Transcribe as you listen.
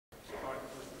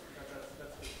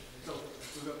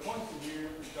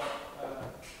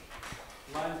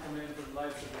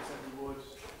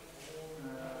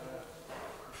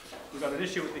got an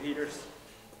issue with the heaters,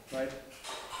 right?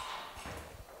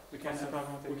 We can't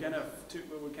have two.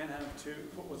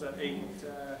 What was that? 8.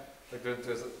 Like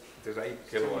there's 8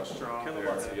 kilowatts strong.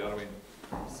 Kilowatts. There, you know what I mean?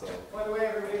 So. By the way,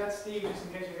 everybody, that's Steve. Just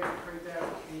in case you get freaked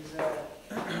out, he's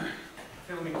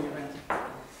filming the event.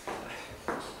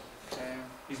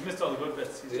 He's missed all the good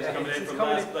bits. He's just coming in for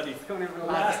the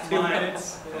last 2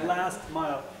 minutes. The last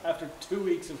mile after 2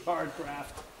 weeks of hard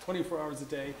graft, 24 hours a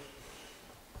day.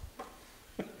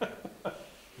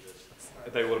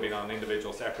 They would have been on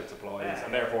individual separate supplies,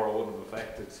 and therefore it wouldn't have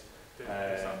affected.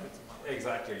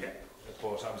 Exactly.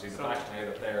 But obviously the fact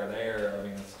that they're I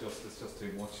mean, it's just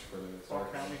too much for the circuit.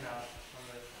 What can we have?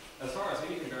 As far as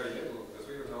heating, very little, because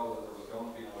we were told that there was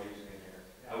going to be no heating in here.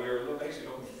 And we were basically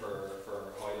looking for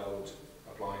high load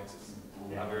appliances.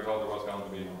 And we were told there was going to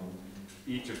be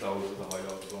each of those is a high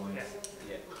load appliance.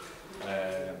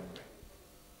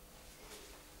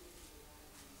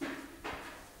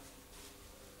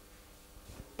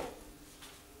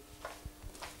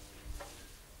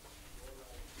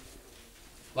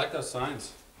 Like those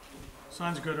signs.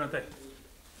 Signs are good, aren't they?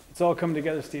 It's all coming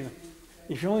together, Stephen.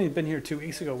 You've only been here 2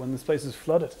 weeks ago when this place was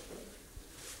flooded.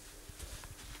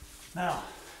 Now,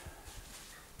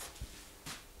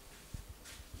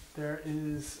 there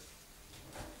is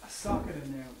a socket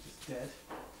in there which is dead.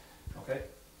 Okay.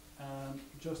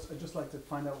 I'd just like to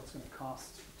find out what's going to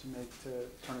cost to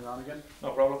turn it on again.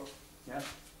 No problem. Yeah.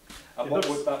 And what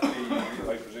would that be?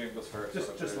 I presume just for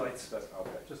just lights.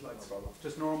 Okay. Just lights. No problem.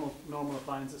 Just normal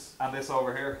appliances. And this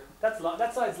over here? That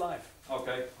side's live.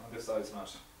 Okay. And this side's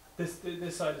not. This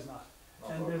side is not. No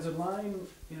and problem. there's a line,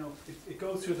 you know, it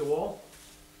goes through the wall.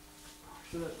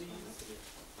 Should that be?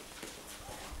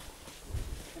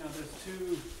 You know,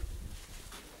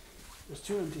 there's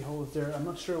two empty holes there. I'm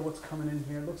not sure what's coming in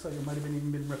here. It looks like it might have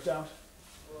even been ripped out.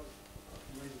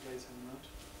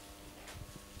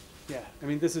 Yeah, I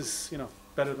mean, this is, you know,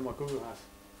 better than what Google has,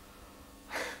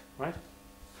 right?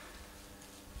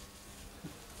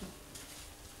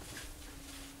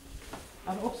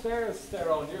 And upstairs,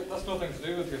 they're all new. That's nothing to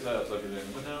do with yourselves, I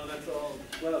presume. No, that's all.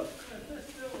 Well,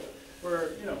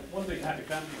 we're, you know, one big happy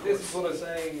family. This is what I was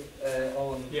saying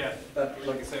on. Yeah. That,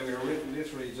 like I say, we were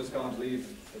literally just going to leave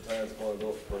the tires coiled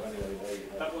up, but anyway,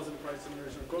 That wasn't the price of the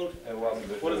original quote. it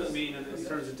wasn't. What does it mean in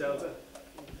terms of delta?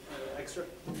 Extra?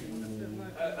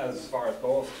 As far as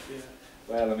cost? Yeah.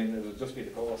 Well, I mean, it would just be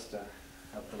the cost to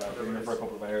have the lab in for a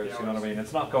couple of hours, you know what I mean?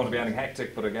 It's not going to be anything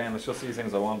hectic, but again, it's just these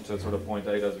things I want to sort of point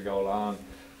out as we go along,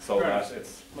 so Correct. that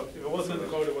it's... Look, if it wasn't in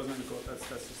the quote, it wasn't in the quote. That's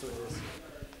just what it is.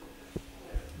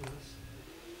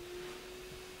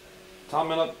 Tom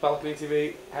Millett, Balcony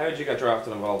TV, how did you get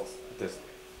drafted involved with this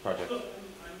project?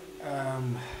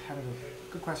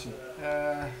 Good question.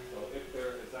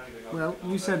 Well,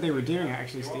 you said they were doing it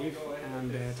actually, Steve,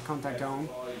 and to contact Eoghan.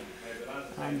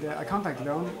 And I contacted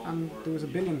Eoghan, and there was a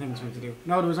billion things for me to do.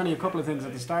 No, there was only a couple of things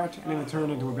at the start, and then it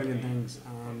turned into a billion things.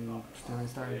 And then I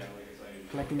started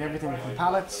collecting everything from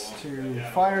pallets to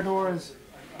fire doors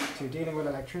to dealing with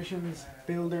electricians,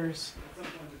 builders,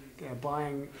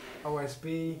 buying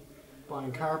OSB,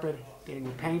 buying carpet, dealing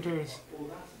with painters,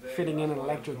 fitting in an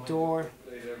electric door,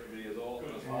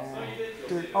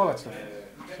 all that stuff.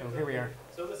 So here we are,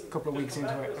 a couple of weeks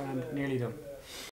into it and nearly done.